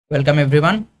Welcome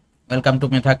everyone. Welcome to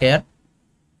MEDHA CARE.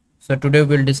 So today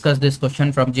we'll discuss this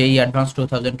question from JEE Advanced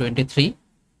 2023.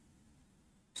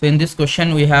 So in this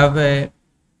question we have a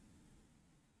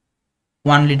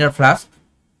 1 liter flask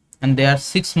and there are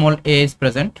 6 mole A is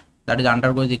present, that is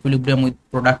undergoes equilibrium with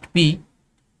product P,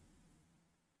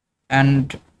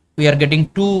 and we are getting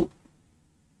two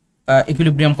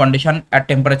equilibrium condition at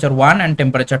temperature 1 and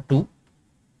temperature 2.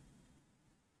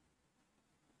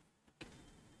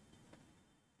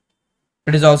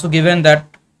 It is also given that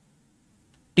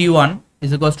T1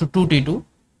 is equals to 2T2.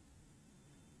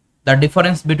 The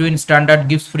difference between standard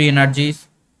Gibbs free energies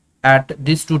at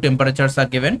these two temperatures are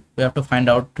given. We have to find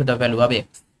out the value of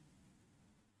X.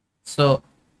 So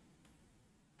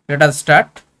let us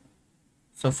start.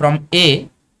 So from A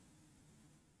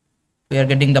we are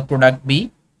getting the product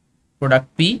B,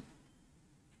 product P.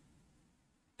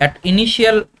 At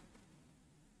initially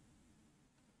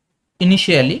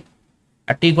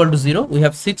at T equal to 0 we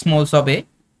have 6 moles of A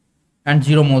and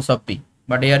 0 moles of P,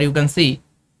 but here you can see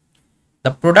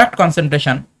the product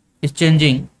concentration is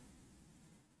changing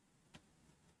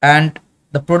and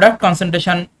the product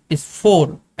concentration is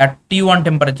 4 at T1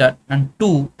 temperature and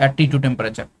 2 at T2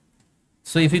 temperature.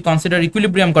 So if we consider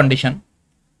equilibrium condition,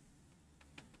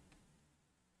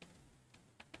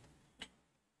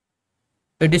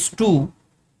 it is 2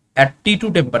 at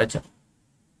T2 temperature.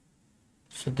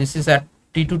 So this is at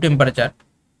T2 temperature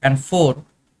and 4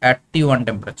 at T1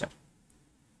 temperature.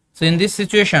 So in this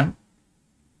situation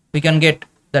we can get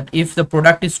that if the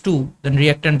product is 2, then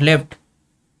reactant left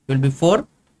will be 4,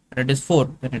 and it is 4,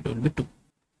 then it will be 2.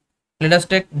 Let us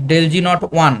take del G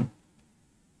naught 1,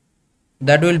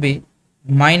 that will be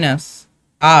minus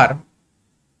R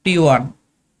T1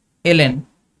 ln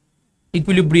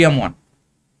equilibrium 1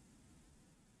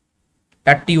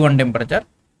 at T1 temperature,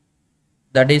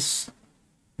 that is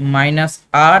minus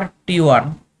R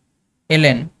T1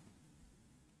 ln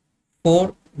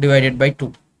 4 divided by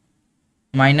 2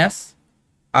 minus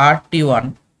R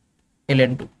T1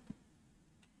 ln 2,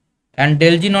 and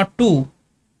del G naught 2,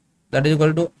 that is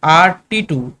equal to R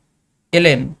T2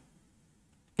 ln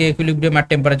K equilibrium at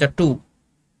temperature 2,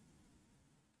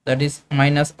 that is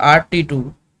minus R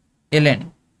T2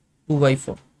 ln 2 by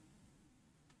 4,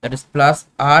 that is plus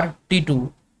R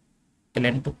T2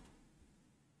 ln 2.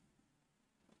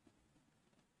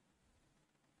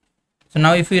 So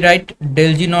now if we write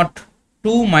del G naught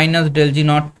 2 minus del G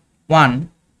naught 1,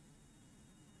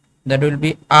 that will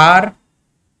be R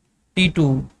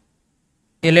T2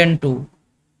 ln 2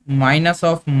 minus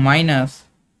of minus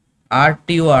R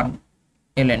T1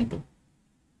 ln 2. So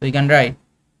we can write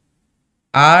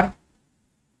R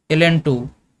ln 2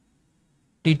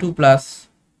 T2 plus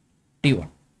T1,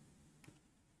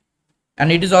 and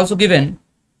it is also given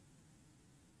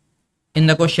in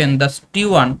the question thus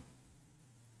T1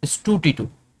 is 2T2.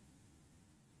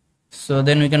 So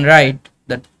then we can write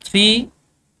that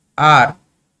 3R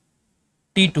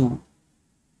T2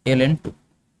 ln 2.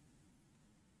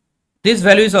 This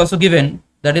value is also given,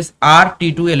 that is R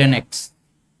T2 ln X.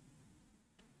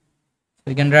 So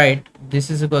we can write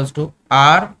this is equals to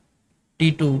R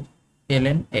T2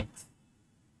 ln X.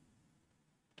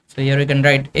 So here we can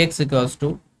write X equals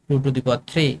to 2 to the power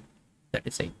 3, that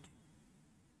is 8.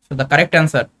 So the correct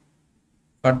answer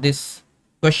for this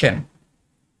question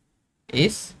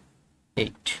is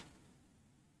 8.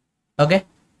 Okay,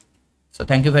 so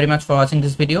thank you very much for watching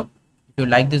this video. If you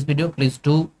like this video, please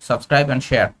do subscribe and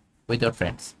share with your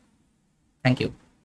friends. Thank you.